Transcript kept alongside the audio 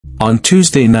On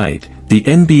Tuesday night, the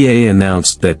NBA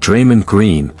announced that Draymond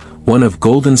Green, one of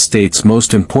Golden State's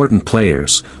most important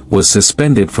players, was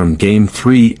suspended from Game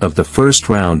 3 of the first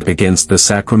round against the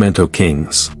Sacramento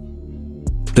Kings.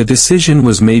 The decision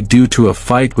was made due to a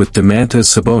fight with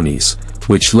Domantas Sabonis,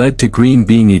 which led to Green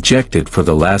being ejected for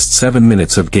the last 7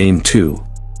 minutes of Game 2.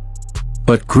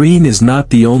 But Green is not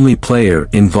the only player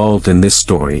involved in this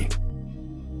story.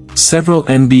 Several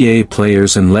NBA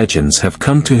players and legends have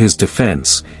come to his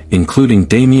defense, including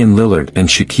Damian Lillard and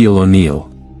Shaquille O'Neal.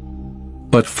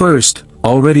 But first,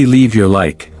 already leave your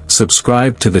like,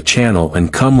 subscribe to the channel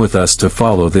and come with us to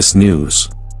follow this news.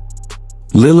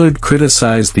 Lillard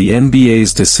criticized the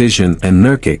NBA's decision and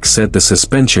Nurkic said the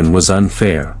suspension was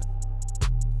unfair.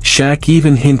 Shaq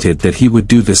even hinted that he would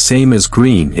do the same as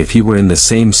Green if he were in the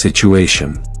same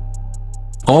situation.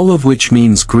 All of which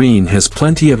means Green has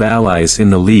plenty of allies in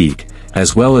the league,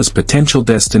 as well as potential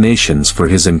destinations for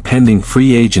his impending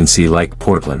free agency like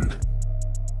Portland.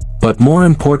 But more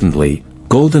importantly,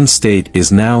 Golden State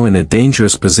is now in a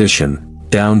dangerous position,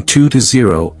 down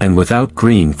 2-0 and without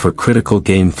Green for critical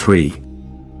Game 3.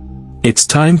 It's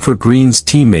time for Green's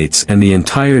teammates and the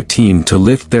entire team to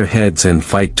lift their heads and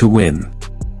fight to win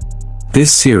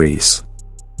this series.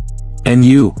 And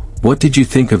you, what did you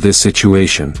think of this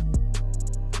situation?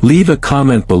 Leave a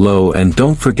comment below and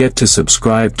don't forget to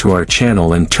subscribe to our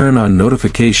channel and turn on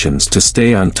notifications to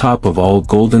stay on top of all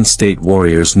Golden State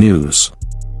Warriors news.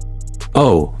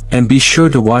 Oh, and be sure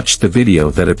to watch the video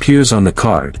that appears on the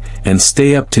card, and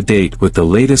stay up to date with the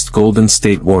latest Golden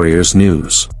State Warriors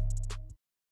news.